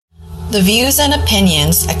The views and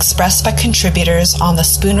opinions expressed by contributors on the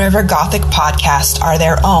Spoon River Gothic podcast are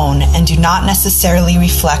their own and do not necessarily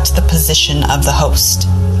reflect the position of the host.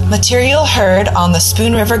 Material heard on the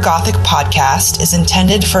Spoon River Gothic podcast is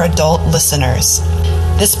intended for adult listeners.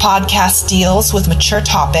 This podcast deals with mature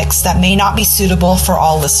topics that may not be suitable for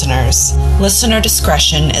all listeners. Listener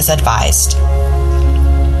discretion is advised.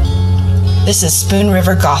 This is Spoon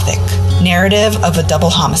River Gothic, narrative of a double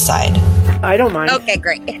homicide. I don't mind. Okay,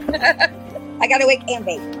 great. I got to wake and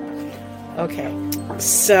bake. Okay.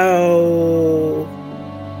 So,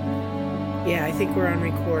 yeah, I think we're on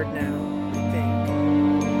record now. I think.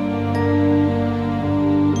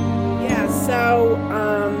 Yeah, so,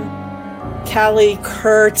 Callie,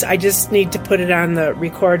 Kurt, I just need to put it on the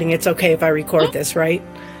recording. It's okay if I record this, right?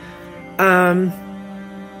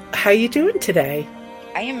 How you doing today?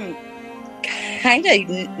 I am kind of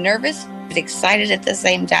nervous, but excited at the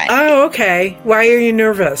same time. Oh, okay. Why are you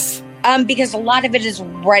nervous? Because a lot of it is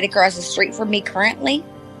right across the street from me currently.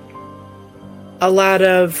 A lot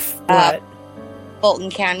of what? Fulton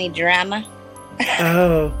County drama.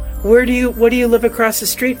 Oh, what do you live across the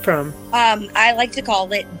street from? I like to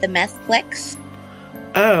call it the Methplex.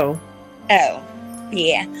 Oh,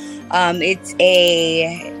 yeah. It's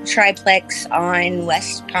a triplex on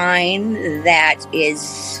West Pine that is,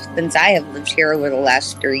 since I have lived here over the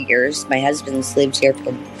last 3 years, my husband's lived here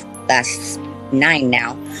for the last 9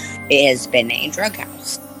 now, it has been a drug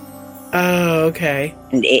house. Oh, okay.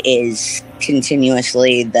 And it is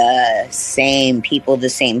continuously the same people, the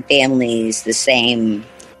same families, the same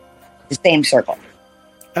circle.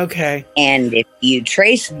 Okay. And if you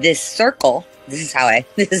trace this circle, this is how I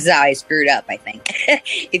screwed up, I think.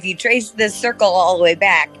 If you trace this circle all the way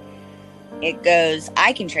back, it goes,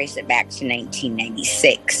 I can trace it back to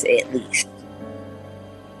 1996 at least.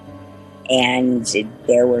 And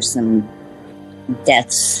there were some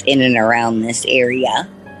deaths in and around this area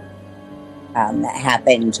that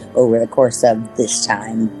happened over the course of this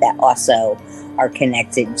time that also are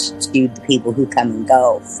connected to the people who come and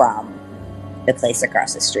go from the place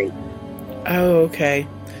across the street. Oh, okay.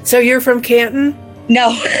 So you're from Canton? No.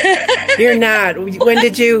 You're not. When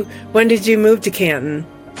did you move to Canton?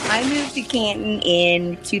 I moved to Canton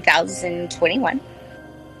in 2021.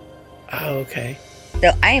 Oh, okay.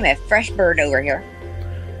 So I am a fresh bird over here.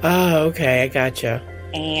 Oh, okay. I gotcha.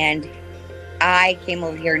 And I came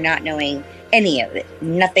over here not knowing any of it.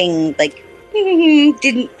 Nothing, like,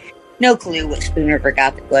 no clue what Spoon River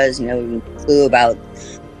Gothic was, no clue about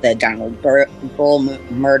the Donald Bull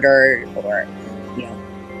murder or,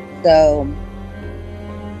 So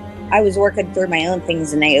I was working through my own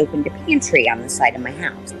things and I opened a pantry on the side of my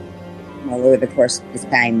house. And over the course of this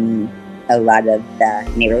time, a lot of the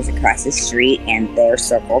neighbors across the street and their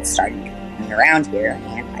circles started coming around here,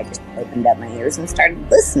 and I just opened up my ears and started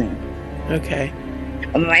listening. Okay.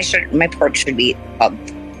 My porch should be a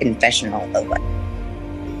confessional of what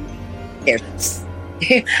there's.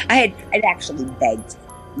 I'd actually begged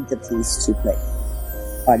the police to put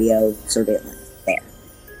audio surveillance there,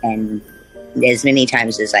 and as many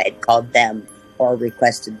times as I had called them or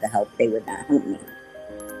requested the help, they would not help me.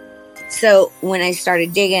 So when I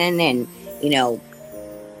started digging and,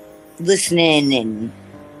 listening and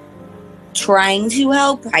trying to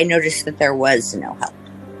help, I noticed that there was no help.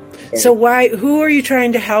 So who are you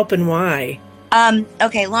trying to help and why?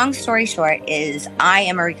 Okay, long story short is I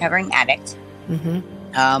am a recovering addict. Mm-hmm.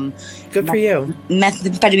 Good for you.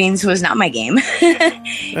 Methamphetamines was not my game.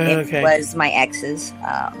 Okay. It was my ex's.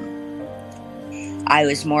 I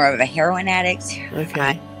was more of a heroin addict. Okay.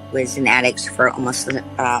 I was an addict for almost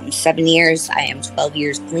 7 years. I am 12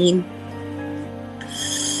 years clean.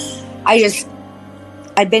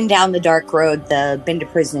 I've been down the dark road, been to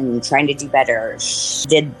prison, trying to do better.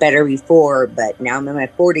 Did better before, but now I'm in my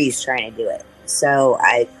 40s trying to do it. So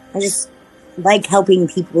I just like helping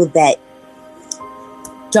people that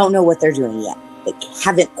don't know what they're doing yet. Like,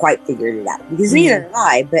 haven't quite figured it out. Because neither have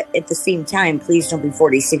I, but at the same time, please don't be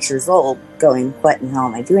 46 years old going, what in the hell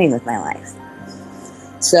am I doing with my life?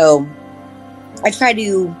 So I try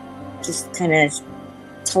to just kind of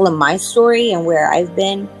tell them my story and where I've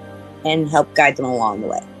been and help guide them along the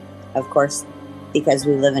way. Of course, because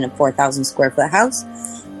we live in a 4,000 square foot house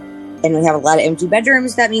and we have a lot of empty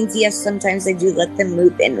bedrooms, that means, yes, sometimes I do let them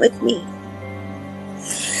move in with me.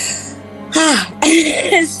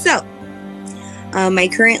 So, I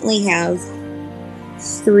currently have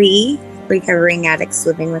 3 recovering addicts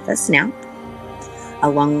living with us now,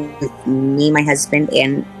 along with me, my husband,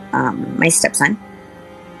 and my stepson,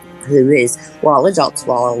 who is, we're all adults,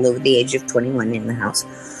 we're all over the age of 21 in the house.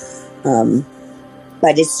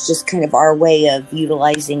 But it's just kind of our way of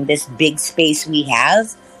utilizing this big space we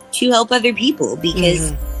have help other people,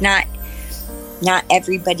 because not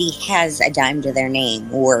everybody has a dime to their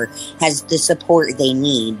name or has the support they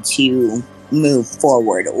need to move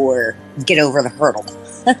forward or get over the hurdle.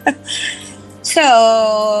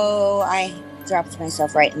 So I dropped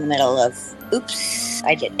myself right in the middle of, oops,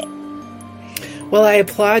 I did it. Well, I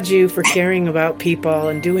applaud you for caring about people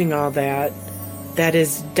and doing all that. That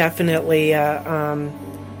is definitely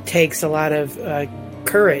takes a lot of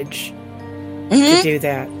courage to do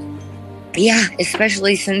that. Yeah,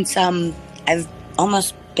 especially since I've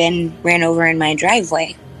almost been ran over in my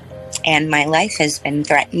driveway, and my life has been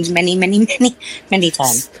threatened many, many, many, many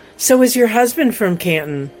times. So is your husband from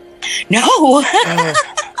Canton? No. Oh,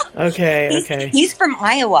 okay. He's from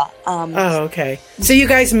Iowa. Okay. So you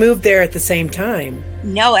guys moved there at the same time?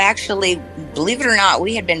 No, actually, believe it or not,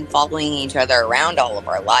 we had been following each other around all of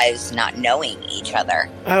our lives, not knowing each other.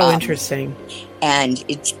 Oh, interesting. And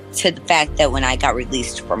it's to the fact that when I got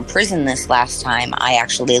released from prison this last time, I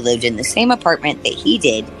actually lived in the same apartment that he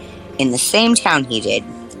did, in the same town he did,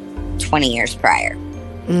 20 years prior.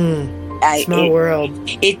 Small world.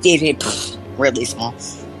 It really small.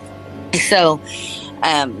 So,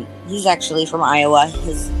 he's actually from Iowa.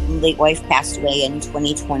 His late wife passed away in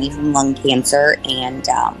 2020 from lung cancer, and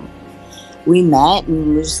we met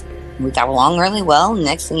and we got along really well.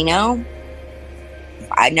 Next thing you know,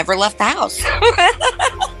 I never left the house.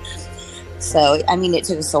 So, I mean, it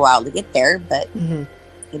took us a while to get there, but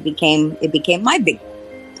it became my big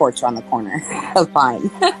porch on the corner of Pine.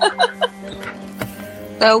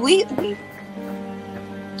 So we've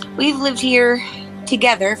lived here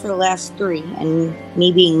together for the last 3, and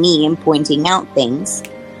me being me and pointing out things,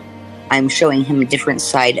 I'm showing him a different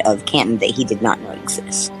side of Canton that he did not know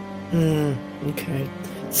exists. Okay.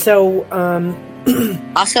 So,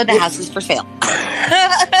 also the house is for sale.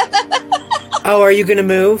 Oh, are you going to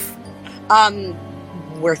move?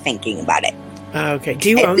 We're thinking about it. Okay. Do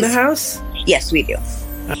you own the house? Yes, we do.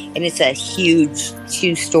 And it's a huge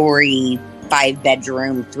 2-story,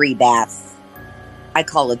 5-bedroom, 3-bath. I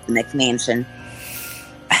call it the McMansion.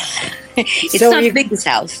 It's not the biggest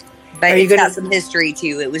house, but it's got some history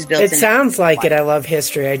too. It was built. It sounds like it. I love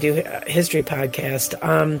history. I do a history podcast.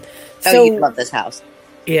 So you love this house.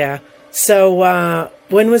 Yeah. So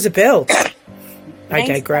when was it built? I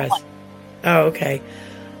digress. Oh, okay.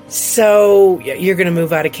 So you're going to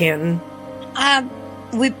move out of Canton?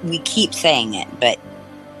 We keep saying it, but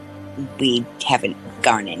we haven't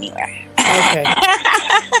gone anywhere. Okay.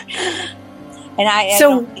 And I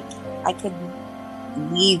don't think I could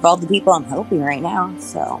leave all the people I'm helping right now.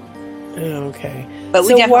 So. Okay. But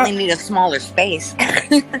we definitely need a smaller space.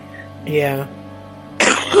 Yeah.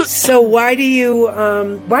 So why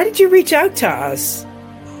did you reach out to us?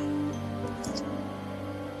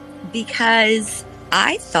 Because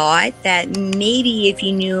I thought that maybe if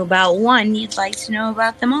you knew about one, you'd like to know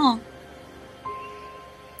about them all.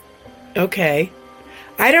 Okay.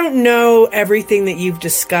 I don't know everything that you've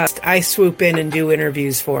discussed. I swoop in and do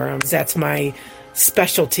interviews for them. That's my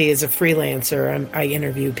specialty as a freelancer. I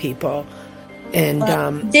interview people. And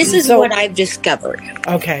this is what I've discovered.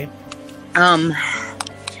 Okay.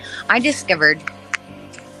 I discovered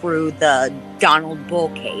through the Donald Bull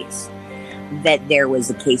case that there was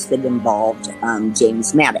a case that involved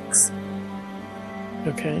James Maddox.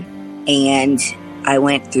 Okay. And I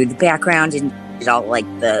went through the background and did all like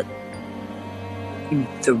the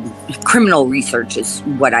criminal research is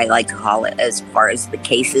what I like to call it, as far as the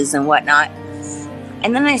cases and whatnot.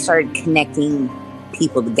 And then I started connecting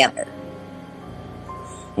people together.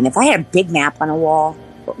 And if I had a big map on a wall,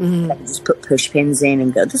 I could just put push pins in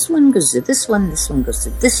and go, this one goes to this one goes to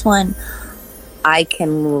this one. I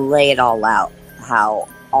can lay it all out, how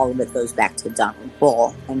all of it goes back to Donald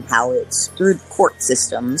Bull and how it's through the court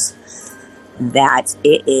systems that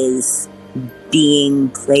it is being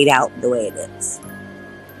played out the way it is.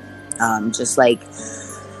 Just like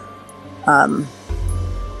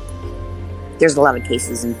there's a lot of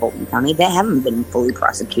cases in Fulton County that haven't been fully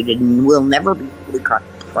prosecuted and will never be fully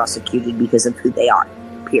prosecuted because of who they are,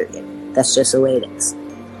 period. That's just the way it is.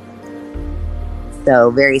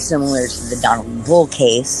 So very similar to the Donald Bull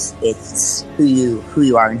case, it's who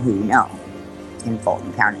you are and who you know in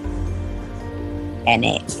Fulton County. And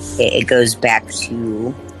it goes back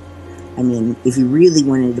to, I mean, if you really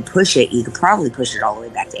wanted to push it, you could probably push it all the way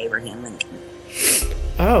back to Abraham Lincoln.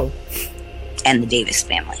 Oh. And the Davis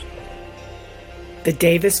family. The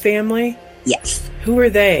Davis family? Yes. Who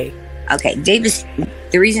are they? Okay, Davis.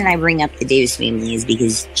 The reason I bring up the Davis family is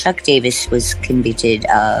because Chuck Davis was convicted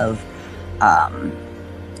of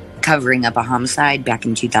covering up a homicide back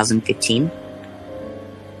in 2015,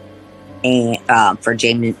 and for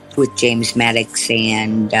James with James Maddox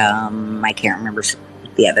and I can't remember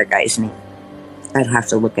the other guy's name. I'd have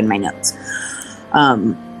to look in my notes.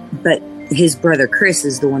 But his brother Chris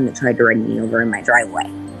is the one that tried to run me over in my driveway.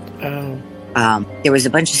 Oh. There was a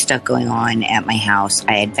bunch of stuff going on at my house.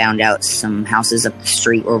 I had found out some houses up the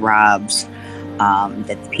street were robbed.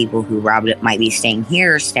 That the people who robbed it might be staying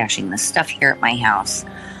here, stashing the stuff here at my house.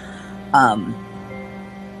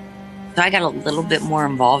 So I got a little bit more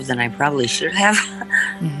involved than I probably should have.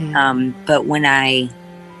 Mm-hmm. But when I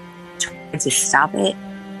tried to stop it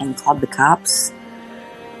and called the cops,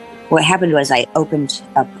 what happened was I opened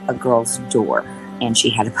up a girl's door and she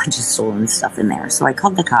had a bunch of stolen stuff in there. So I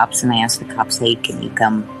called the cops and I asked the cops, hey, can you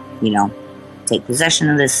come, take possession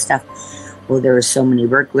of this stuff? Well, there were so many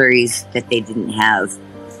burglaries that they didn't have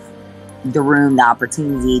the room, the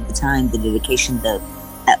opportunity, the time, the dedication, the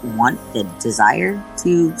desire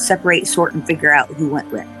to separate, sort, and figure out who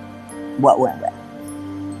went where, what went where.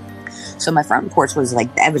 So my front porch was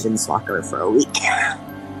like the evidence locker for a week.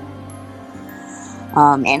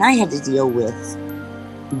 And I had to deal with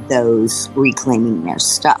those reclaiming their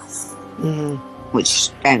stuff. Mm-hmm. Which,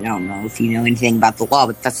 I don't know if you know anything about the law,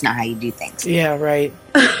 but that's not how you do things. Yeah, right.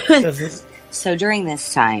 So during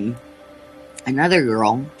this time, another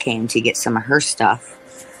girl came to get some of her stuff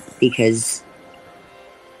because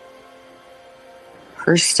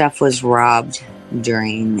her stuff was robbed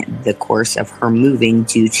during the course of her moving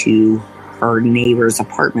due to her neighbor's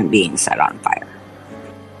apartment being set on fire.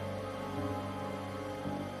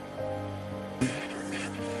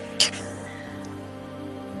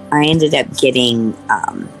 I ended up getting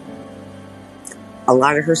a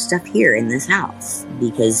lot of her stuff here in this house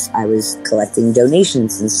because I was collecting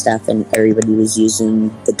donations and stuff, and everybody was using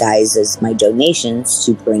the guys as my donations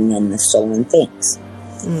to bring in the stolen things.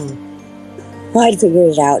 Well, I'd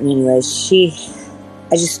figured it out, and anyways,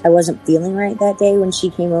 I wasn't feeling right that day when she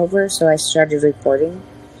came over, so I started recording,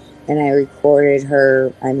 and I recorded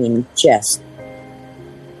her, just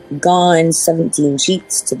gone, 17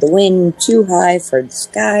 sheets to the wind, too high for the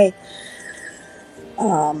sky.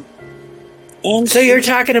 And so you're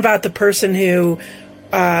talking about the person who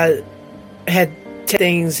had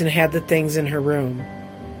things and had the things in her room.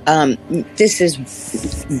 This is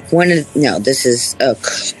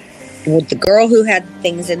with the girl who had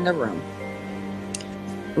things in the room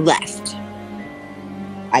left.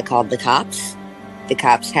 I called the cops. The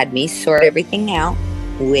cops had me sort everything out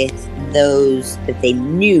with those that they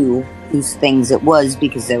knew whose things it was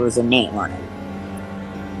because there was a name on it.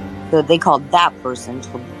 So they called that person,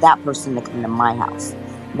 told that person to come to my house.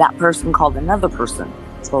 That person called another person,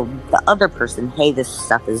 told the other person, hey, this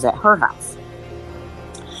stuff is at her house.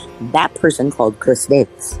 That person called Chris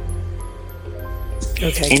Davis.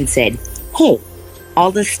 Okay. And said, hey,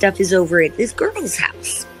 all this stuff is over at this girl's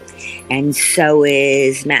house. And so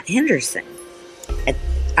is Matt Henderson.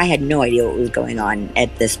 I had no idea what was going on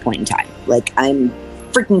at this point in time. Like, I'm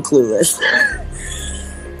freaking clueless.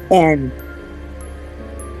 And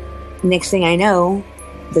next thing I know,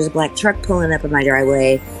 there's a black truck pulling up in my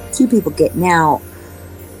driveway, 2 people getting out,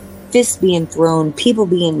 fists being thrown, people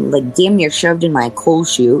being, like, damn near shoved in my coal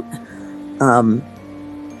chute. I'm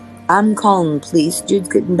calling the police. Dude's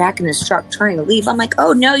getting back in his truck trying to leave. I'm like,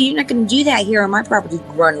 oh, no, you're not going to do that here on my property.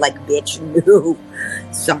 Run like a bitch. No.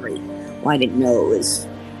 Sorry. Well, I didn't know it was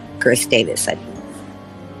Chris Davis. I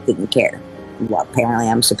didn't care. Well, apparently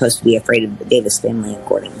I'm supposed to be afraid of the Davis family,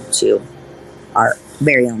 according to our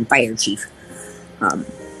very own fire chief.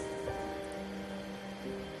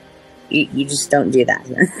 You just don't do that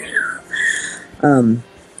here.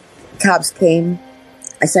 Cops came.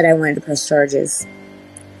 I said I wanted to press charges.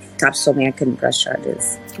 Cops told me I couldn't press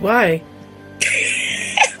charges. Why?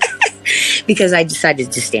 Because I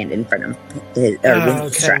decided to stand in front of his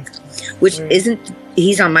truck, which isn't.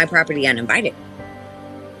 He's on my property uninvited.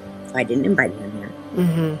 I didn't invite him here.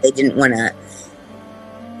 Mm-hmm. They didn't want to.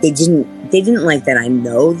 They didn't like that I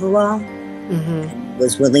know the law. Mm-hmm. And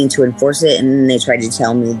was willing to enforce it, and then they tried to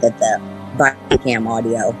tell me that the body cam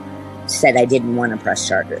audio said I didn't want to press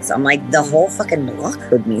charges. I'm like, the whole fucking block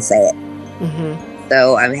heard me say it. Mm-hmm.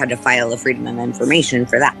 So I had to file a Freedom of Information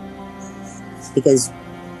for that. Because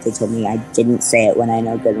they told me I didn't say it when I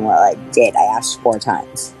know good and well I did. I asked 4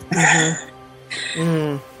 times. Mm-hmm.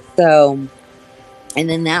 Mm. So, and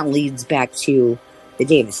then that leads back to the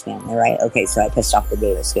Davis family, right? Okay, so I pissed off the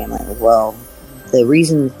Davis family. Well, the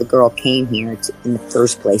reason the girl came here in the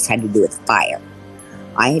first place had to do with fire.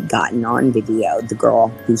 I had gotten on video the girl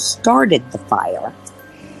who started the fire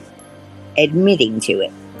admitting to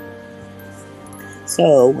it.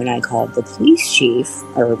 So when I called the police chief,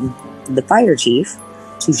 or the fire chief,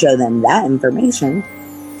 to show them that information,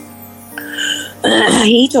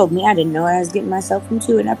 he told me I didn't know what I was getting myself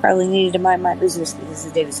into, and I probably needed to mind my business because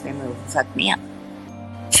the Davis family would fuck me up.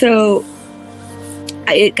 So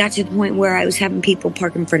it got to the point where I was having people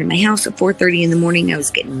park in front of my house at 4:30 in the morning. I was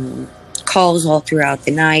getting calls all throughout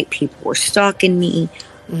the night. People were stalking me.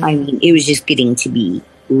 Mm-hmm. I mean, it was just getting to be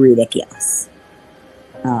ridiculous.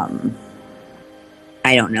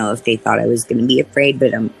 I don't know if they thought I was going to be afraid,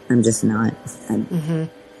 but I'm just not.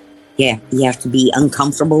 Yeah, you have to be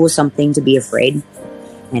uncomfortable with something to be afraid,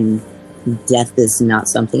 and death is not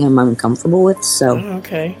something I'm uncomfortable with. So,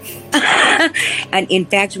 okay. And in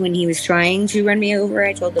fact, when he was trying to run me over,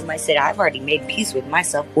 I told him, I said, I've already made peace with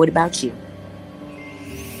myself. What about you?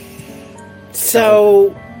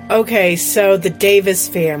 So, okay, so the Davis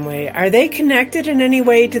family, are they connected in any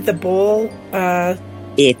way to the Bull?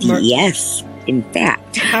 Yes, in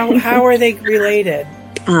fact. How are they related?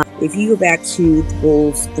 If you go back to the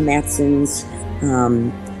Bulls, the Matsons,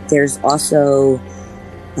 there's also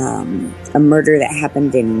a murder that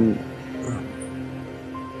happened in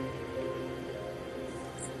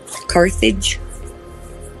Carthage.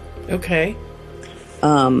 Okay.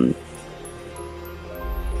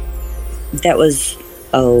 That was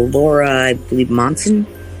Laura, I believe, Monson,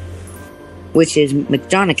 which is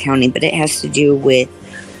McDonough County, but it has to do with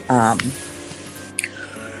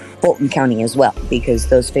Fulton County as well, because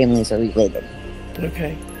those families are related.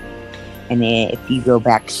 Okay. And if you go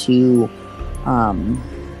back to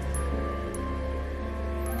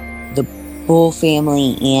the Bull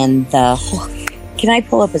family and can I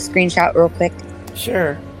pull up a screenshot real quick?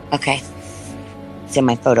 Sure. Okay. It's in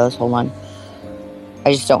my photos. Hold on.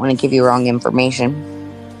 I just don't want to give you wrong information.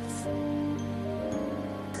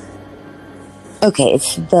 Okay,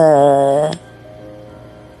 it's the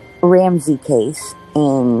Ramsey case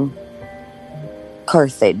in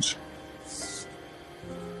Carthage.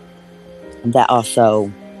 That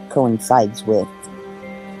also coincides with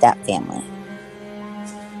that family.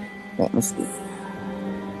 Let me see.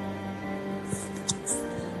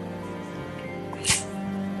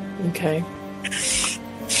 Okay.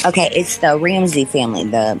 Okay, it's the Ramsey family,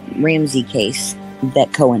 the Ramsey case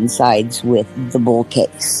that coincides with the Bull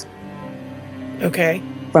case. Okay.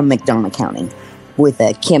 From McDonough County with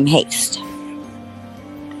Kim Haste.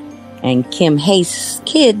 And Kim Haste's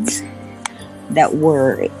kids that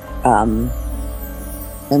were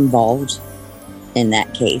involved in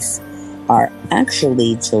that case are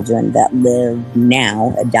actually children that live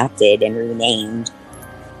now, adopted and renamed,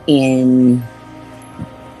 in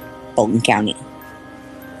Fulton County.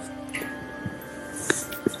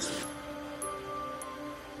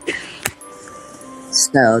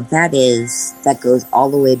 So that goes all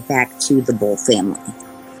the way back to the Bull family.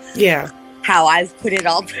 Yeah. How I've put it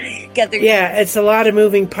all together. Yeah, it's a lot of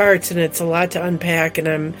moving parts and it's a lot to unpack, and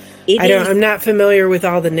I'm not familiar with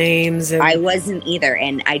all the names. And I wasn't either,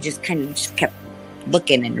 and I just kind of just kept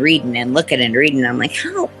looking and reading and looking and reading. I'm like,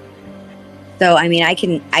 how? So I mean, I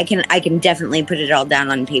can definitely put it all down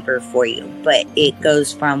on paper for you, but it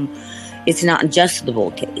goes from, it's not just the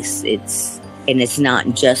Bull case. It's not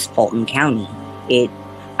just Fulton County.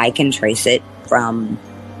 I can trace it from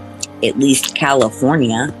at least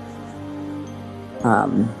California.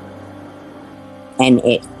 And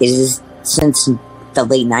it is, since the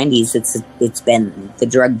late 90s, it's been the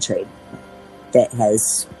drug trade that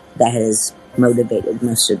has motivated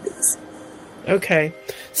most of these. Okay.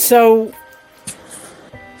 So,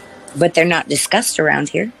 but they're not discussed around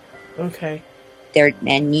here. Okay.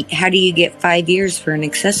 How do you get 5 years for an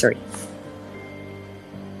accessory?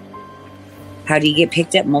 How do you get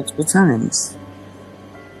picked up multiple times?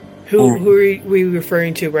 Who are we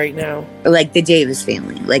referring to right now? Like the Davis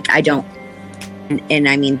family. Like, I don't, and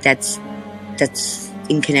I mean, that's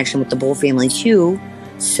in connection with the Bull family too.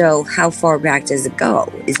 So how far back does it go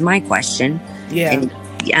is my question. Yeah.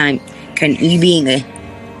 And you being a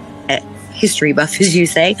history buff, as you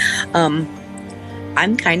say,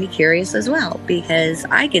 I'm kind of curious as well, because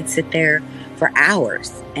I could sit there for hours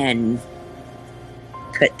and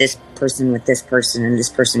put this person with this person, and this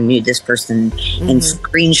person knew this person, and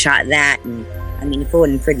screenshot that. And I mean, if it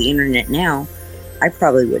wasn't for the internet now, I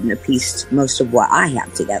probably wouldn't have pieced most of what I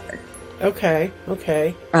have together. Okay.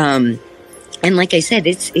 And like I said,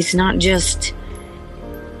 it's not just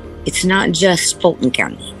Fulton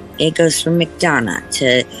County. It goes from McDonough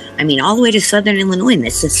to, I mean, all the way to Southern Illinois, and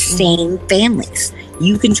it's the same families.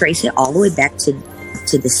 You can trace it all the way back to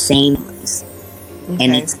the same families. Okay.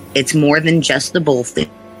 And it's more than just the Bull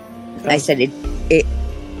family. I said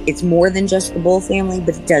it's more than just the Bull family,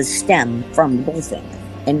 but it does stem from the Bull family.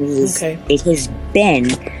 And it has been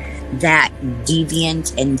that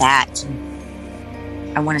deviant and that,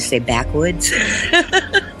 I want to say, backwoods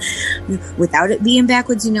without it being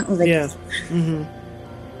backwards, you know, like Yeah. Mm-hmm.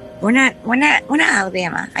 we're not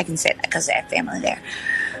Alabama. I can say that because I have family there.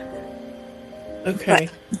 Okay.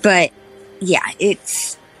 But yeah,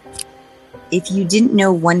 it's, if you didn't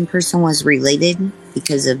know one person was related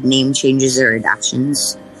because of name changes or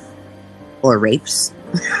adoptions or rapes,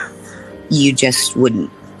 you just wouldn't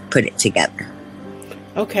put it together.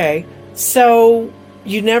 Okay. So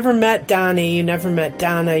you never met Donnie, you never met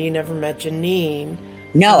Donna, you never met Janine.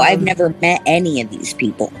 No, I've never met any of these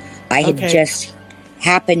people. I had just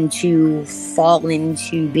happened to fall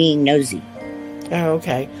into being nosy. Oh,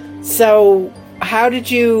 okay. So how did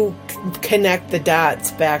you connect the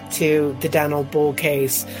dots back to the Donald Bull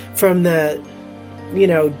case from the,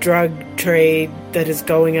 drug trade that is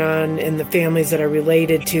going on in the families that are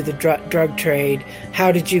related to the drug trade?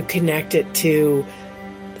 How did you connect it to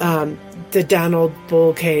the Donald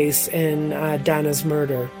Bull case and Donna's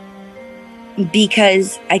murder?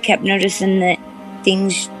 Because I kept noticing that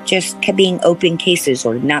things just kept being open cases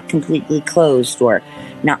or not completely closed or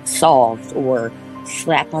not solved or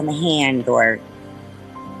slap on the hand. Or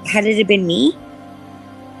had it been me?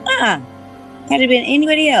 Had it been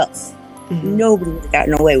anybody else? Mm-hmm. Nobody would have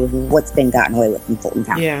gotten away with what's been gotten away with in Fulton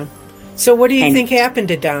County. Yeah. So what do you think happened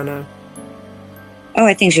to Donna? Oh,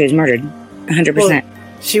 I think she was murdered. 100%. Well,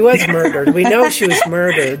 she was murdered. We know she was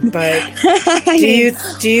murdered, but do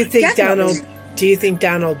you think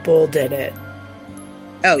Donald Bull did it?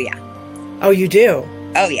 Oh yeah. Oh, you do?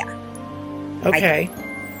 Oh yeah. Okay.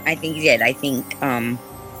 I think he did. I think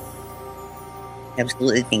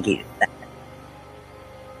absolutely think he did that.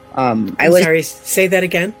 Sorry, say that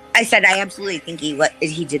again. I said I absolutely think he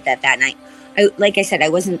did that night. Like I said, I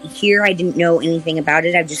wasn't here. I didn't know anything about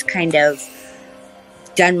it. I've just kind of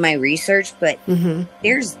done my research, but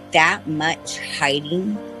there's that much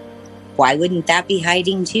hiding. Why wouldn't that be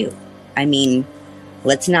hiding too? I mean,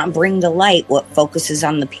 let's not bring to light what focuses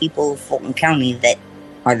on the people of Fulton County that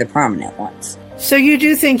are the prominent ones. So you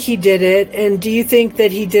do think he did it, and do you think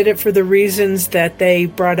that he did it for the reasons that they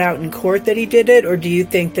brought out in court that he did it, or do you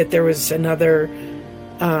think that there was another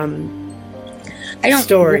I don't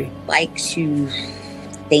story? Like to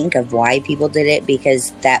think of why people did it,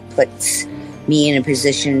 because that puts me in a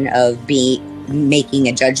position of making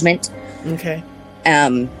a judgment. Okay.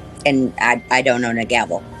 And I don't own a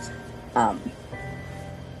gavel.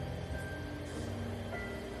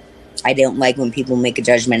 I don't like when people make a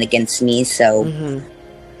judgment against me, so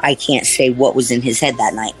I can't say what was in his head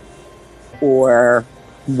that night or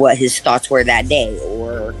what his thoughts were that day,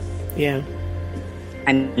 or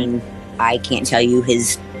I mean, I can't tell you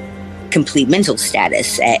his complete mental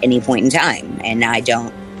status at any point in time, and I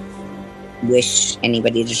don't wish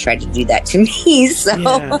anybody to try to do that to me, so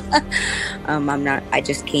I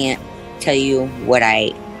just can't tell you what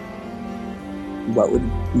I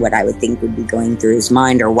would think would be going through his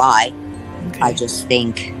mind or why. Okay. I just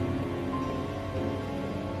think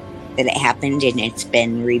that it happened, and it's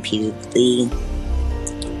been repeatedly,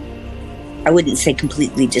 I wouldn't say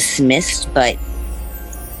completely dismissed, but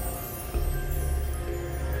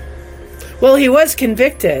well, he was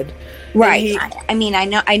convicted. Right. I mean, I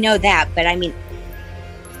know that, but I mean,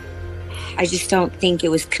 I just don't think it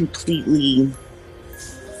was completely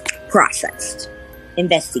processed,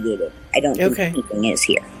 investigated. I don't think anything is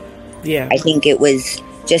here. Yeah. I think it was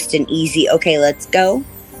just an easy, okay, let's go.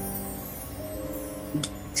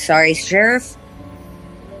 Sorry, Sheriff.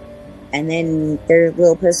 And then there's a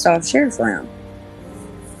little pissed off sheriff around.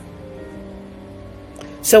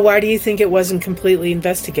 So why do you think it wasn't completely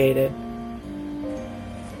investigated?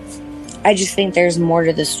 I just think there's more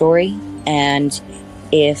to the story, and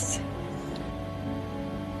I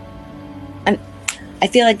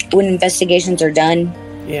feel like when investigations are done,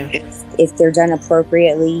 if they're done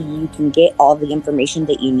appropriately, you can get all the information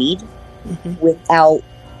that you need without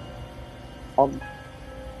all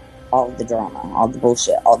the drama, all the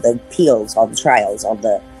bullshit, all the appeals, all the trials, all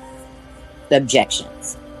the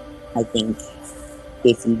objections. I think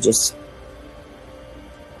if you just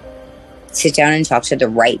sit down and talk to the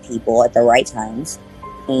right people at the right times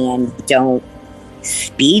and don't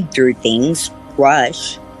speed through things,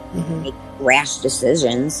 rush, make rash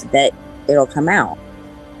decisions, that it'll come out.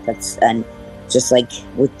 That's just like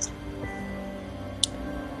with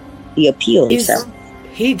the appeal.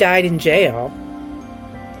 He died in jail.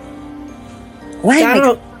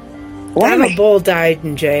 Donald Bull died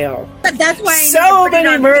in jail. But that's why so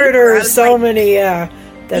many murders, so many.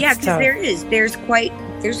 That's tough. Because there's quite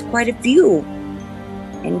a few,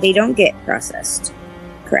 and they don't get processed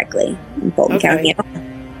correctly in Fulton County.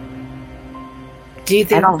 Do you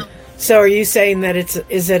think? So, are you saying that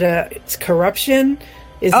it's corruption?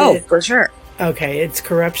 For sure. Okay, it's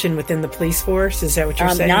corruption within the police force. Is that what you're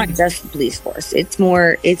saying? Not just the police force. It's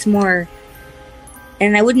more,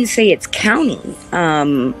 and I wouldn't say it's county,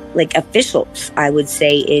 like officials. I would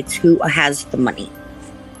say it's who has the money.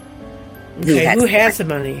 Okay, who has the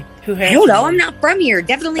money? Who has? I don't know. I'm not from here.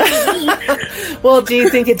 Definitely not me. Well, do you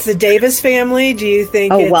think it's the Davis family? Do you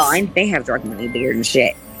think? They have drug money bigger than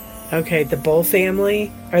shit. Okay, the Bull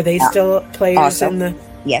family. Are they still players also, in the?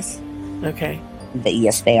 Yes. Okay.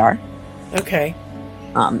 Yes, they are. Okay.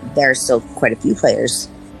 There are still quite a few players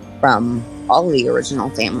from all of the original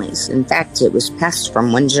families. In fact, it was passed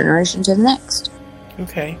from one generation to the next.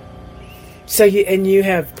 Okay. So you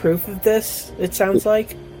have proof of this, it sounds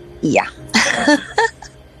like? Yeah.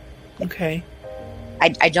 Okay.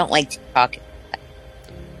 I don't like to talk,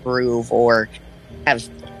 prove, or have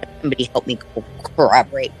somebody help me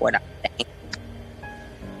corroborate what I'm saying.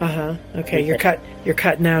 Uh-huh. Okay, you're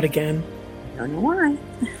cutting out again. I don't know why.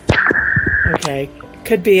 Okay.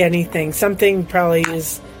 Could be anything. Something probably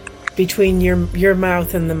is between your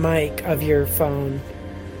mouth and the mic of your phone.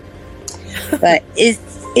 But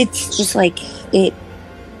it's just like it.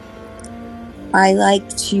 I like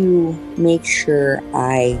to make sure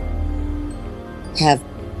I have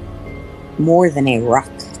more than a rock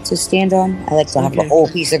to stand on. I like to have a whole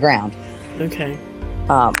piece of ground. Okay.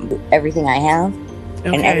 Everything I have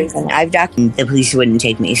and everything I've documented, the police wouldn't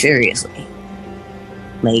take me seriously.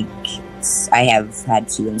 Like, I have had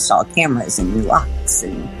to install cameras and new locks,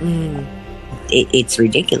 and it's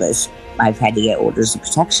ridiculous. I've had to get orders of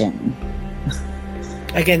protection.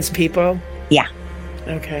 Against people? Yeah.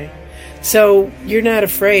 Okay. So you're not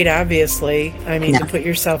afraid, obviously. I mean, to put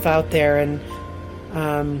yourself out there and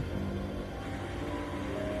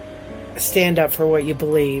stand up for what you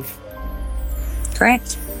believe.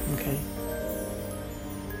 Correct. Okay.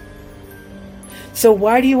 So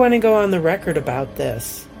why do you want to go on the record about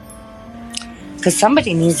this? Because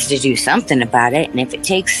somebody needs to do something about it, and if it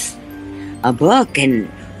takes a book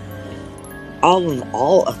and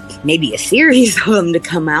all maybe a series of them to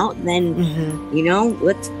come out, then let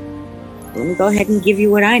me go ahead and give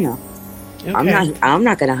you what I know. Okay. I'm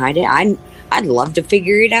not going to hide it. I'd love to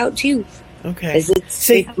figure it out too. Okay. Because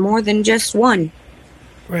it's more than just one.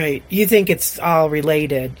 Right. You think it's all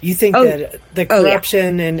related. You think that the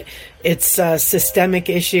corruption and it's a systemic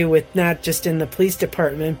issue with not just in the police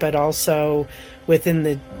department, but also within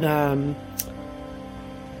the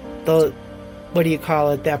what do you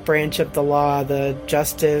call it? That branch of the law, the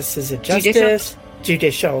justice. Is it justice?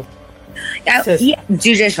 Judicial.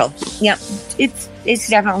 Judicial. Yep. It's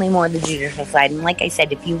definitely more the judicial side. And like I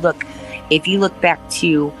said, if you look back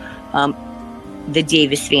to the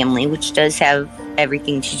Davis family, which does have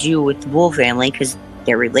everything to do with the Bull family because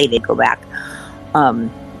they're related, go back.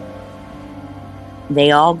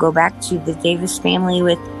 They all go back to the Davis family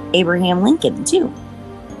with Abraham Lincoln too.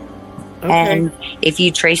 Okay. And if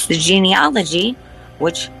you trace the genealogy,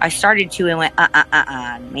 which I started to and went,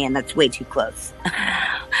 man, that's way too close.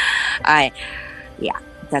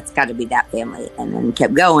 That's got to be that family. And then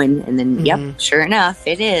kept going, and then, yep, sure enough,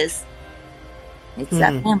 it is. It's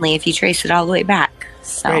that family if you trace it all the way back.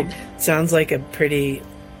 So. Right. Sounds like a pretty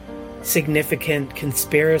significant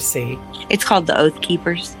conspiracy. It's called the Oath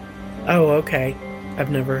Keepers. Oh, okay.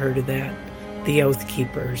 I've never heard of that. The Oath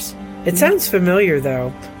Keepers. It sounds familiar, though.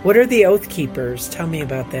 What are the Oath Keepers? Tell me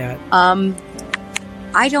about that.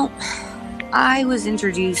 I was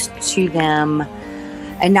introduced to them,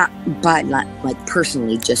 and not like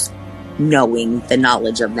personally, just knowing the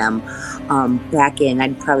knowledge of them, back in,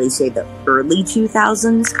 I'd probably say the early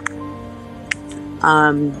 2000s.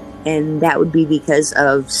 And that would be because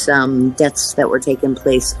of some deaths that were taking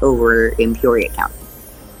place over in Peoria County.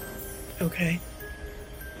 Okay.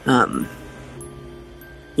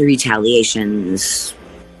 Retaliations,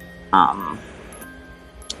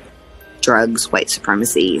 drugs, white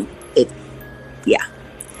supremacy.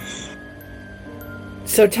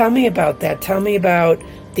 So tell me about that. Tell me about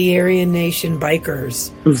the Aryan Nation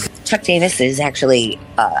Bikers. Chuck Davis is actually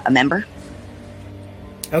a member.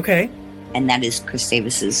 Okay. And that is Chris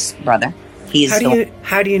Davis's brother.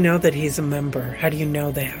 How do you know that he's a member? How do you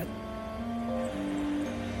know that?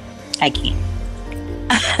 I can't.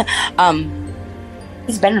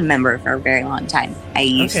 He's been a member for a very long time. I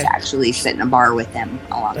used to actually sit in a bar with him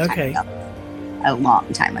a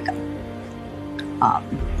long time ago.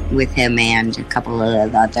 With him and a couple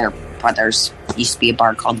of the other brothers. Used to be a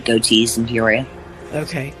bar called Goatees in Peoria.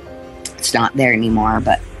 Okay. It's not there anymore,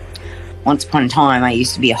 but once upon a time, I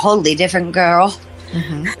used to be a wholly different girl.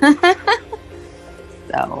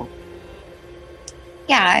 So,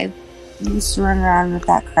 yeah, I used to run around with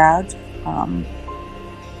that crowd.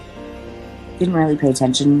 Didn't really pay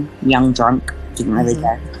attention. Young, drunk. Didn't really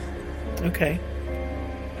care. Okay.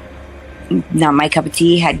 Not my cup of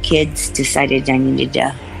tea. Had kids. Decided I needed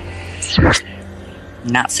to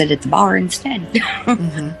not sit at the bar instead.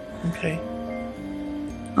 Okay.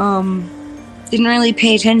 Didn't really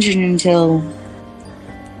pay attention until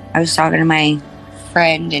I was talking to my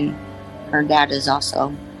friend, and her dad is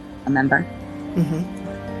also a member.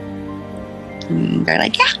 And they're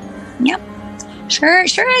like, yep, sure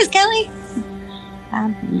is, Kelly.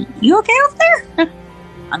 You okay over there?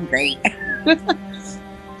 I'm great.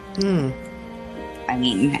 I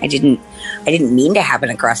mean, I didn't mean to happen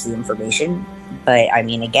across the information, but I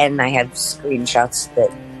mean, again, I have screenshots that.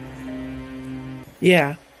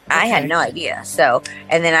 Yeah. I had no idea. So,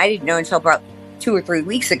 and then I didn't know until about 2 or 3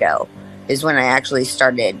 weeks ago is when I actually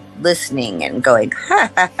started listening and going,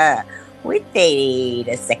 wait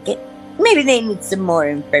a second. Maybe they need some more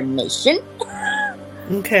information.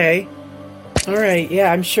 Okay. All right.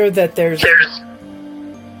 Yeah, I'm sure that there's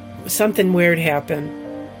something weird happened.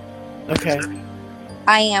 Okay.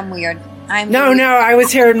 I am weird. No, I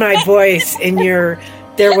was hearing my voice in your...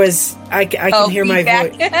 I can hear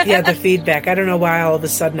feedback. My voice. Yeah, the feedback. I don't know why all of a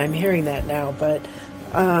sudden I'm hearing that now, but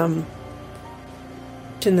and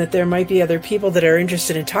that there might be other people that are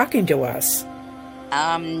interested in talking to us.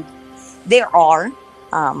 There are.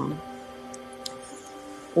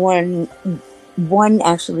 One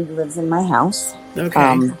actually lives in my house.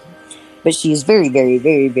 Okay. But she is very, very,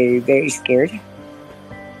 very, very, very scared.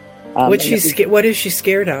 What is she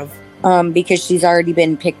scared of? Because she's already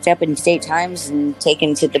been picked up in state times and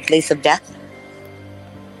taken to the place of death.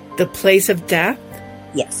 The place of death?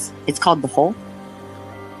 Yes. It's called the Hole.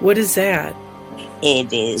 What is that?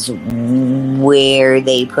 It is where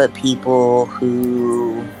they put people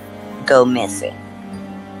who go missing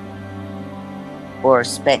or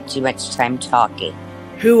spent too much time talking.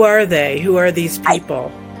 Who are they? Who are these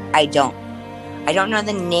people? I don't know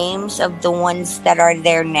the names of the ones that are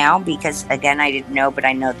there now because, again, I didn't know, but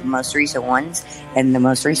I know the most recent ones. And the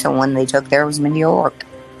most recent one they took there was Mindy O'Rourke.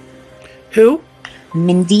 Who?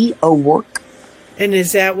 Mindy O'Rourke. And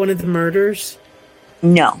is that one of the murders?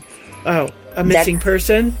 No. Oh, a missing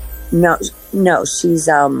person? No, she's,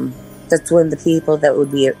 that's one of the people that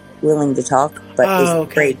would be willing to talk, but is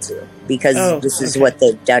afraid to because this is what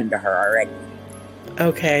they've done to her already.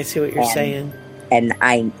 Okay, I see what you're saying. And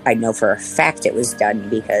I know for a fact it was done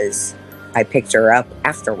because I picked her up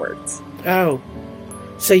afterwards. Oh.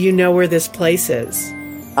 So you know where this place is?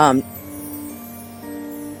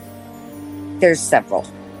 There's several.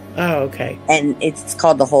 Oh, okay. And it's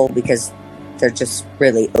called the Hole because they're just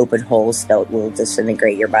really open holes that will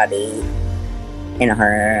disintegrate your body in a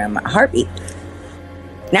heartbeat.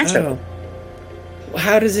 Naturally. Oh.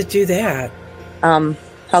 How does it do that?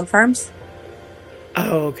 Hog farms.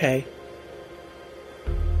 Oh, okay.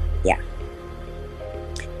 Yeah.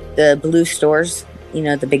 The blue stores,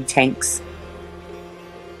 the big tanks.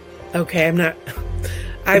 Okay, I'm not.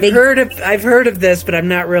 I've heard of this, but I'm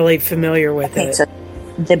not really familiar with it. So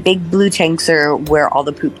the big blue tanks are where all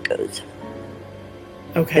the poop goes.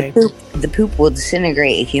 Okay. The poop will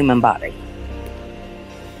disintegrate a human body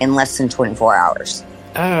in less than 24 hours.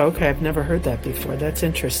 Oh, okay. I've never heard that before. That's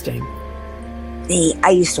interesting. I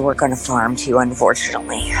used to work on a farm too,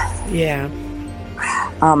 unfortunately. Yeah.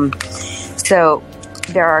 So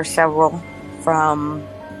there are several from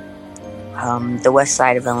the west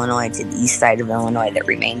side of Illinois to the east side of Illinois that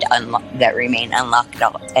remain unlocked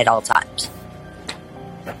at all times.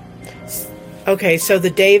 Okay, so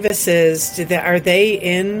the Davises, are they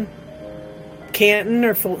in Canton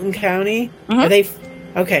or Fulton County? Mm-hmm. Are they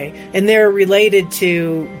okay? And they're related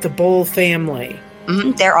to the Bull family.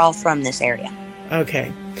 Mm-hmm. They're all from this area.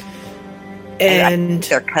 Okay, and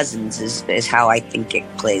their cousins is how I think it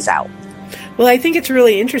plays out. Well, I think it's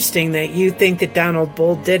really interesting that you think that Donald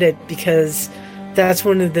Bull did it because that's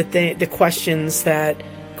one of the questions that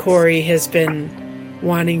Corey has been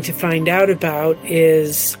wanting to find out about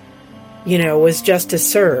is, was justice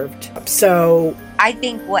served? So I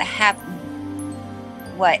think what happened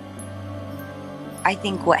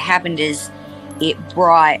is it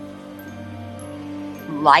brought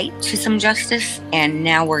light to some justice, and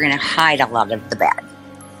now we're going to hide a lot of the bad.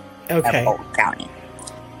 Okay. Of Fulton County.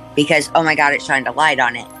 Because, oh my God, it shined a light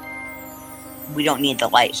on it. We don't need the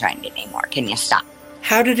light shined anymore. Can you stop?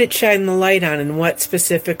 How did it shine the light on, and what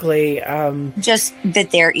specifically? Just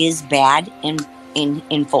that there is bad in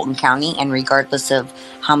Fulton County, and regardless of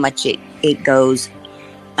how much it goes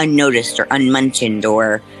unnoticed or unmentioned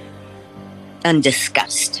or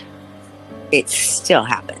undiscussed, it still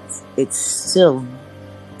happens. It's still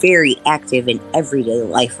very active in everyday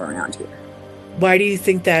life around here. Why do you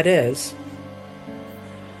think that is?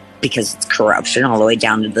 because it's corruption all the way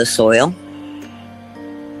down to the soil.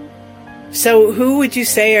 So who would you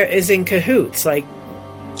say is in cahoots? Like,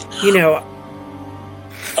 you know...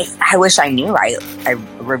 I wish I knew. I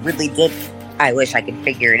really did. I wish I could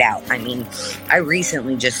figure it out. I mean, I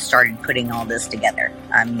recently just started putting all this together.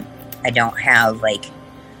 I don't have, like,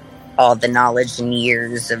 all the knowledge and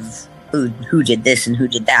years of who did this and who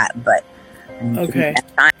did that, but okay.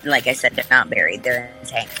 Like I said, they're not buried. They're in a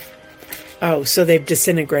tank. Oh, so they've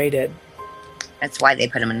disintegrated. That's why they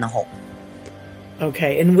put them in the hole.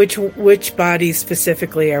 Okay, and which bodies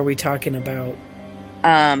specifically are we talking about?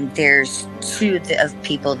 There's two of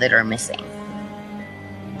people that are missing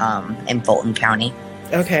in Fulton County.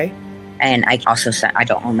 Okay. And I also sent, I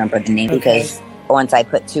don't remember the name, okay. Because once I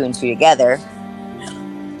put 2 and 2 together,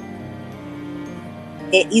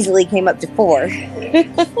 it easily came up to 4.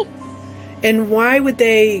 And why would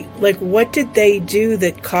they, like, what did they do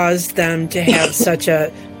that caused them to have such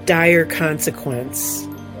a dire consequence?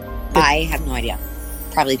 I have no idea.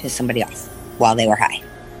 Probably pissed somebody off while they were high.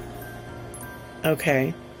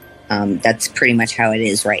 Okay. That's pretty much how it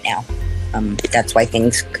is right now. That's why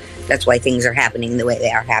things are happening the way they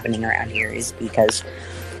are happening around here, is because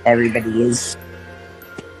everybody is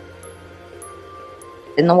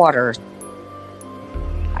in the water.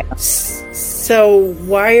 So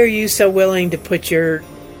why are you so willing to put your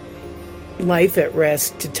life at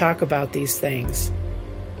risk to talk about these things?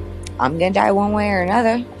 I'm gonna die one way or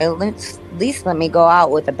another. At least let me go out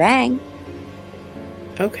with a bang.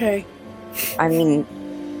 Okay. I mean,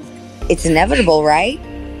 it's inevitable, right?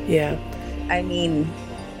 Yeah. I mean,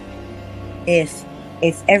 if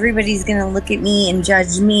everybody's gonna look at me and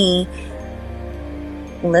judge me,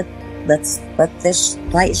 let's let this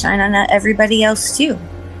light shine on everybody else too.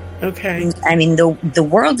 Okay. I mean, the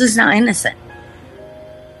world is not innocent.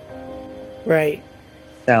 Right.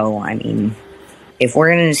 So, I mean, if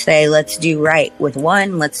we're gonna say let's do right with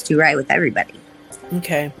one, let's do right with everybody.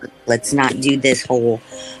 Okay. Let's not do this whole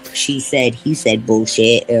she said, he said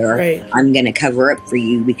bullshit, or right. I'm going to cover up for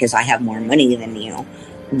you because I have more money than you.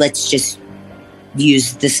 Let's just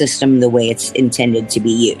use the system the way it's intended to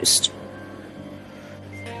be used.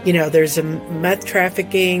 You know, there's a meth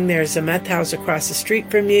trafficking, there's a meth house across the street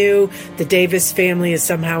from you. The Davis family is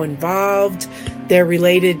somehow involved. They're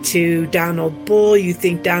related to Donald Bull. You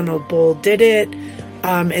think Donald Bull did it.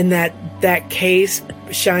 And that case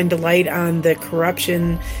shined a light on the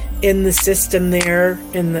corruption in the system there,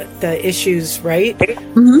 and the issues, right?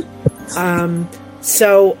 Mm-hmm.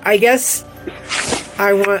 So I guess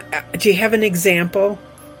do you have an example?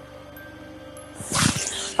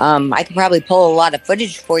 I could probably pull a lot of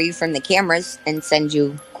footage for you from the cameras and send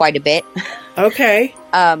you quite a bit. Okay.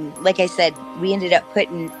 Like I said, we ended up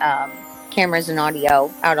putting cameras and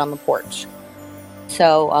audio out on the porch.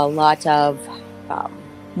 So a lot of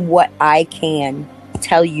what I can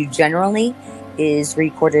tell you generally is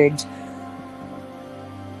recorded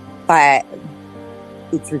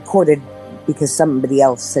it's recorded because somebody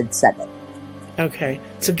else had said it. Okay.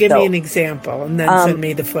 So give me an example and then send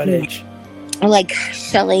me the footage. Like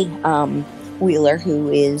Shelley Wheeler, who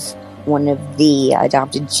is one of the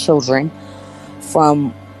adopted children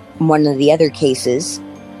from one of the other cases,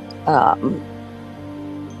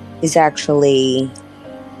 is actually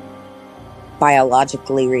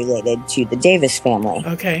biologically related to the Davis family.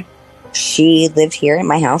 Okay. She lived here in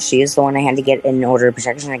my house. She is the one I had to get an order of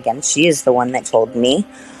protection against. She is the one that told me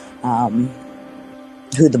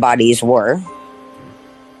who the bodies were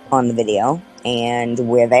on the video and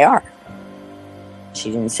where they are.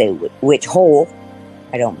 She didn't say which hole,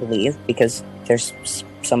 I don't believe, because there's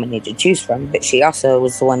so many to choose from. But she also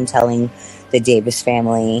was the one telling the Davis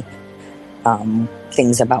family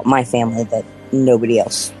things about my family that nobody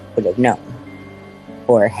else would have known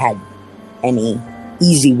or had any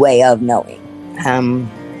easy way of knowing.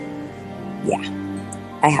 Yeah,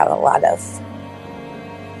 I have a lot of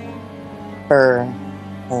her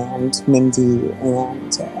and Mindy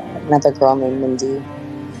and another girl named Mindy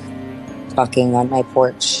talking on my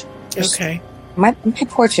porch. Okay. My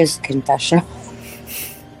porch is a confessional.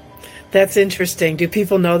 That's interesting. Do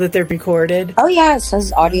people know that they're recorded? Oh yeah, it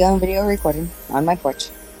says audio and video recording on my porch.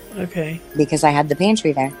 Okay. Because I had the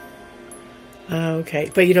pantry there. Okay,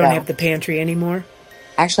 but you don't have the pantry anymore?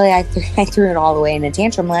 Actually, I threw it all away in a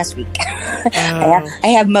tantrum last week. I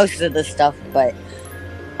have most of the stuff, but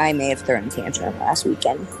I may have thrown a tantrum last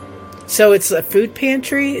weekend. So it's a food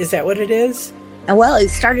pantry? Is that what it is? Well, it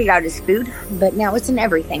started out as food, but now it's in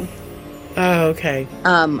everything. Oh, okay.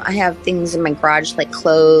 I have things in my garage like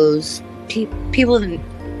clothes. People,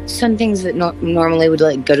 some things that normally would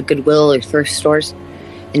like go to Goodwill or thrift stores.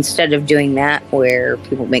 instead of doing that where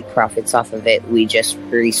people make profits off of it, we just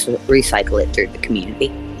recycle it through the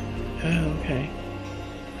community. Oh, okay.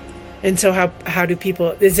 And so how do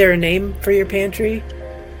people, is there a name for your pantry?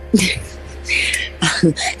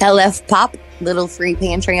 LF Pop, Little Free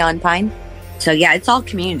Pantry on Pine. So yeah, it's all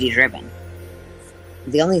community driven.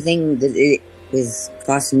 The only thing that it is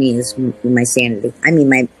costing me is my sanity. I mean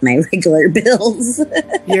my regular bills.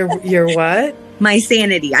 Your what? My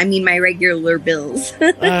sanity. I mean my regular bills.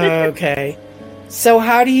 Okay. So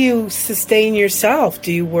how do you sustain yourself?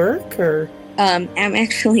 Do you work or? I'm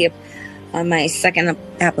actually on my second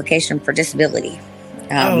application for disability.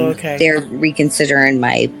 Okay. They're reconsidering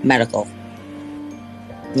my medical,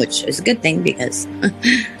 which is a good thing because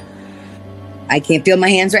I can't feel my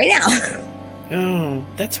hands right now. Oh,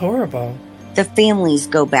 that's horrible. The families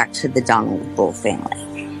go back to the Donald Bull family.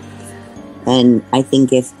 And I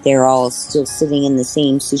think if they're all still sitting in the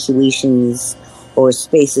same situations or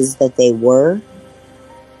spaces that they were,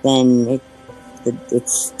 then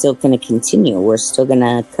it's still going to continue. We're still going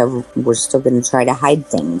to try to hide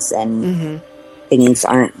things, and things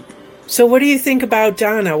aren't. So what do you think about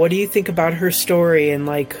Donna? What do you think about her story and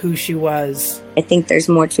like who she was? I think there's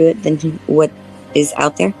more to it than what is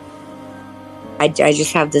out there. I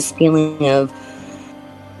just have this feeling of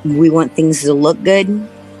we want things to look good,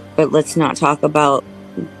 but let's not talk about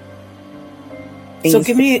things. So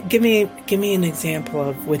give me an example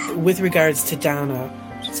of with regards to Donna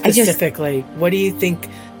specifically. What do you think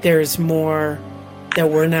there's more that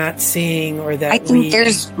we're not seeing, or that I think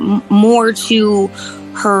there's more to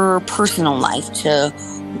her personal life, to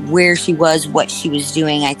where she was, what she was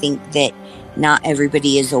doing. I think that not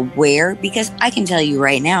everybody is aware, because I can tell you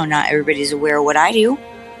right now, not everybody's aware of what I do.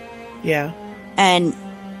 Yeah. And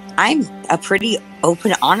I'm a pretty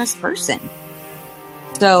open, honest person.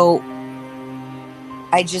 So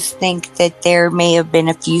I just think that there may have been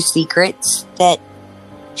a few secrets that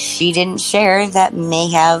she didn't share that may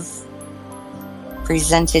have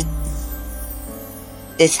presented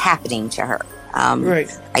this happening to her. Right.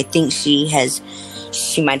 I think she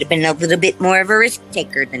might have been a little bit more of a risk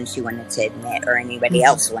taker than she wanted to admit, or anybody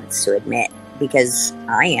else wants to admit, because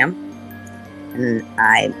I am. And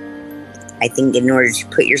I think in order to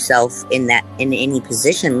put yourself in any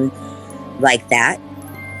position like that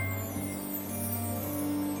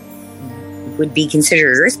would be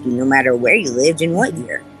considered risky, no matter where you lived and what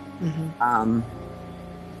year.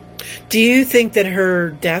 Do you think that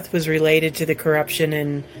her death was related to the corruption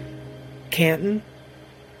in Canton?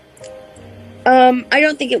 I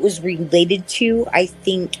don't think it was related to. I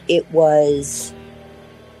think it was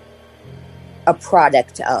a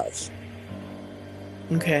product of.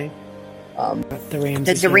 Okay.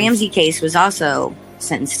 The Ramsey case was also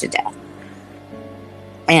sentenced to death,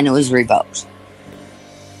 and it was revoked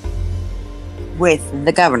with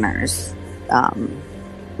the governor's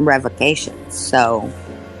revocation. So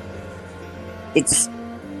it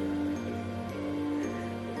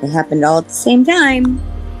happened all at the same time.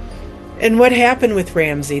 And what happened with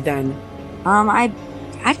Ramsey then? I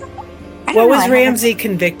don't What know. was Ramsey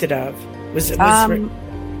convicted of?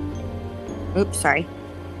 Oops, sorry.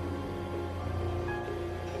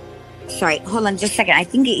 Sorry, hold on just a second. I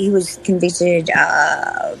think he was convicted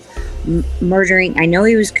of murdering. I know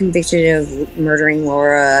he was convicted of murdering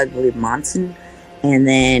Laura, I believe, Monson, and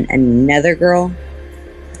then another girl.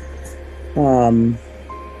 Can't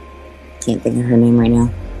think of her name right now.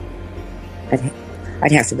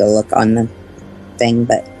 I'd have to go look on the thing,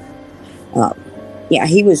 but yeah,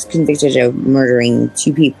 he was convicted of murdering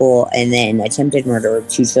 2 people and then attempted murder of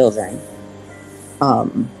 2 children.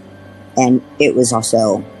 And it was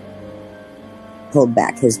also pulled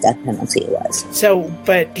back. His death penalty was. So,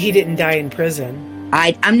 but he didn't die in prison.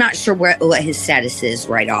 I'm not sure what his status is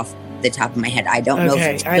right off the top of my head. I don't know if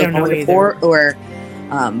it's I don't know either. Or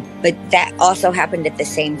but that also happened at the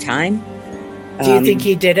same time. Do you think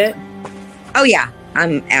he did it? Oh yeah,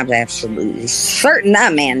 I'm absolutely certain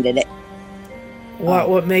that man did it.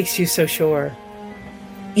 What makes you so sure?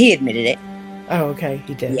 He admitted it. Oh, okay,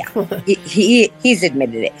 he did. Yeah, he's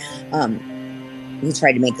admitted it. He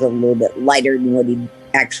tried to make it a little bit lighter than what he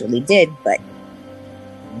actually did, but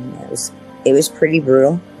it was pretty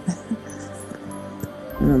brutal.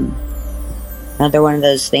 Another one of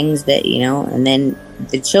those things that, and then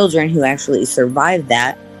the children who actually survived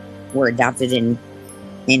that were adopted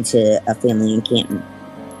into a family in Canton.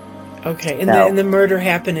 Okay, and the murder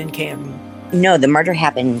happened in Canton? No, the murder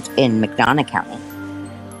happened in McDonough County,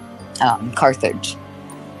 Carthage.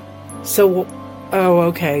 So,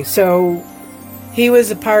 okay. So he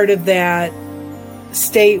was a part of that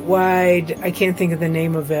statewide, I can't think of the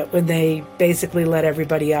name of it, when they basically let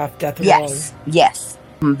everybody off death row. Yes.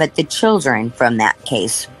 But the children from that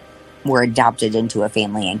case were adopted into a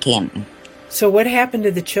family in Canton. So what happened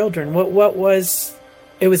to the children? What was...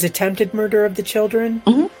 It was attempted murder of the children?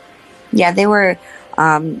 Mm-hmm. Yeah, they were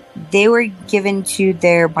given to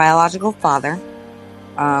their biological father,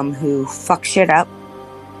 who fucked shit up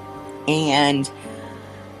and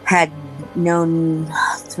had known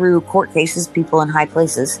through court cases people in high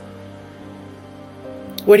places.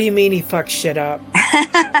 What do you mean he fucked shit up?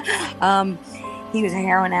 He was a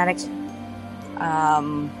heroin addict.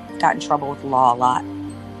 Got in trouble with the law a lot.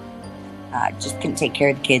 Just couldn't take care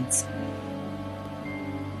of the kids.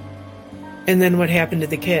 And then what happened to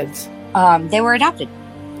the kids? They were adopted.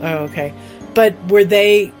 Oh, okay. But were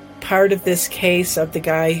they part of this case of the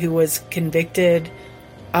guy who was convicted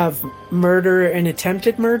of murder and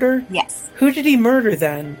attempted murder? Yes. Who did he murder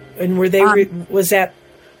then? And were they was that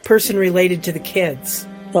person related to the kids?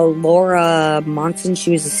 So Laura Monson,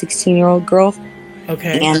 she was a 16-year-old girl.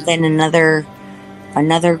 Okay. And then another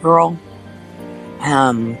girl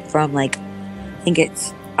from, like, I think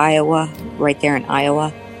it's Iowa, right there in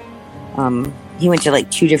Iowa. He went to, like,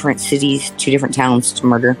 2 different cities, 2 different towns to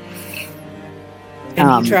murder.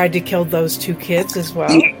 And he tried to kill those 2 kids as well?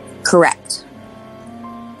 Correct.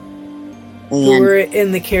 Who were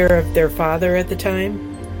in the care of their father at the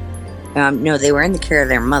time? No, they were in the care of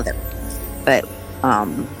their mother. But,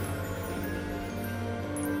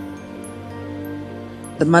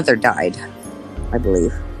 the mother died, I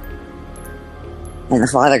believe. And the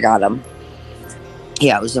father got him.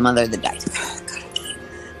 Yeah, it was the mother that died.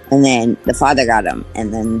 And then the father got him.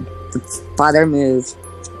 And then the father moved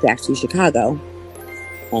back to Chicago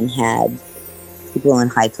and had people in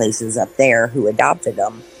high places up there who adopted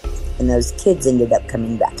him. And those kids ended up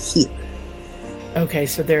coming back here. Okay,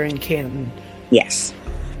 so they're in Canton. Yes.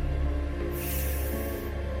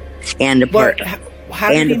 And a part,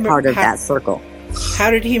 of that circle.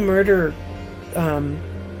 How did he murder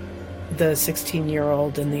the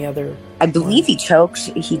 16-year-old and the other? I believe he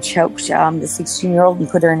choked the 16-year-old and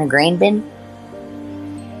put her in a grain bin.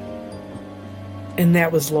 And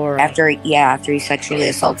that was Laura. After he sexually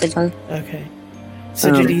assaulted her. Okay.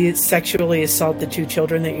 So did he sexually assault the 2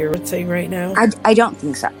 children that you're saying right now? I don't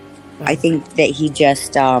think so. I think that he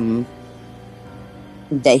just tried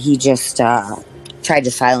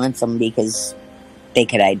to silence them because they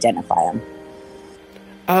could identify him.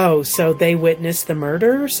 Oh, so they witnessed the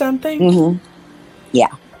murder or something? Mm-hmm.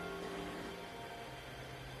 Yeah.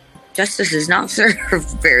 Justice is not served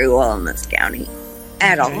very well in this county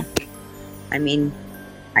at all. I mean,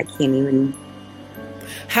 I can't even.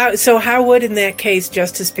 How would in that case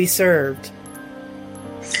justice be served?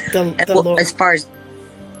 As far as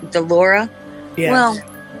the Laura, yeah. Well,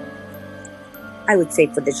 I would say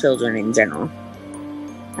for the children in general.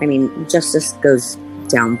 I mean, justice goes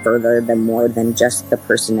down further than more than just the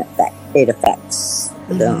person it affects.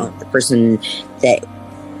 Mm-hmm. The person that,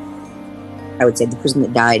 I would say the person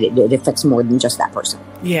that died, it affects more than just that person.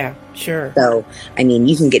 Yeah, sure. So, I mean,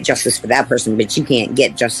 you can get justice for that person, but you can't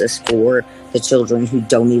get justice for the children who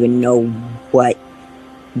don't even know what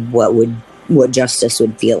justice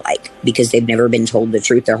would feel like because they've never been told the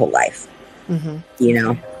truth their whole life. Mm-hmm. You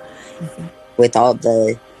know, mm-hmm. with all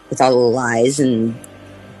the lies and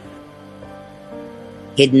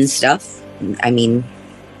hidden stuff. I mean,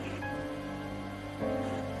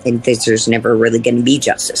 and there's never really going to be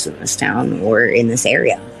justice in this town or in this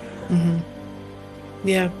area. Mm-hmm.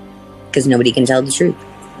 Yeah, because nobody can tell the truth.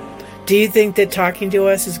 Do you think that talking to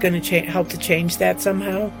us is going to help to change that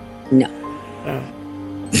somehow? No. Oh.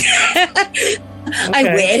 I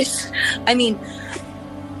wish. I mean,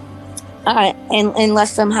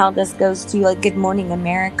 unless somehow this goes to like Good Morning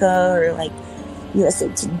America or like USA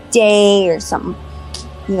Today or something,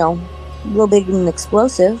 you know, real big and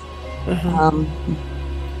explosive. Mm-hmm.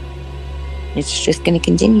 It's just going to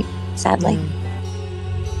continue, sadly. Mm.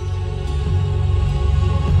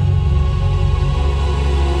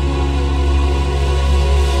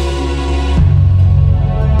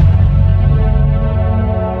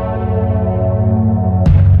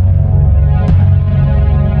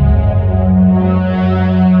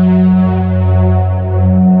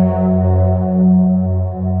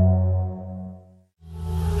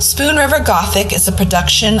 Spoon River Gothic is a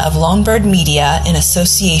production of Lone Bird Media in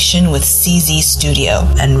association with CZ Studio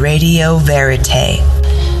and Radio Verite.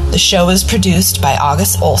 The show is produced by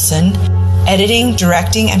August Olson, editing,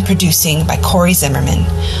 directing, and producing by Corey Zimmerman,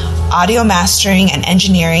 audio mastering and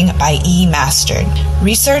engineering by E. Mastered.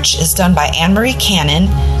 Research is done by Anne-Marie Cannon,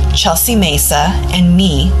 Chelsea Mesa, and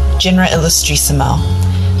me, Jinra Illustrissimo.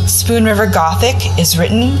 Spoon River Gothic is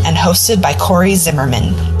written and hosted by Corey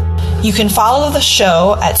Zimmerman. You can follow the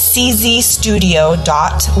show at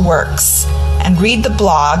czstudio.works and read the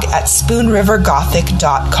blog at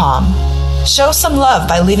spoonrivergothic.com. Show some love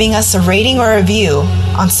by leaving us a rating or review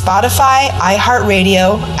on Spotify,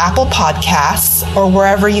 iHeartRadio, Apple Podcasts, or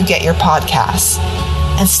wherever you get your podcasts.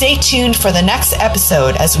 And stay tuned for the next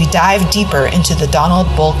episode as we dive deeper into the Donald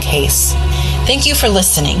Bull case. Thank you for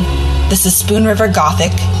listening. This is Spoon River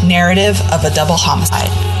Gothic, narrative of a double homicide.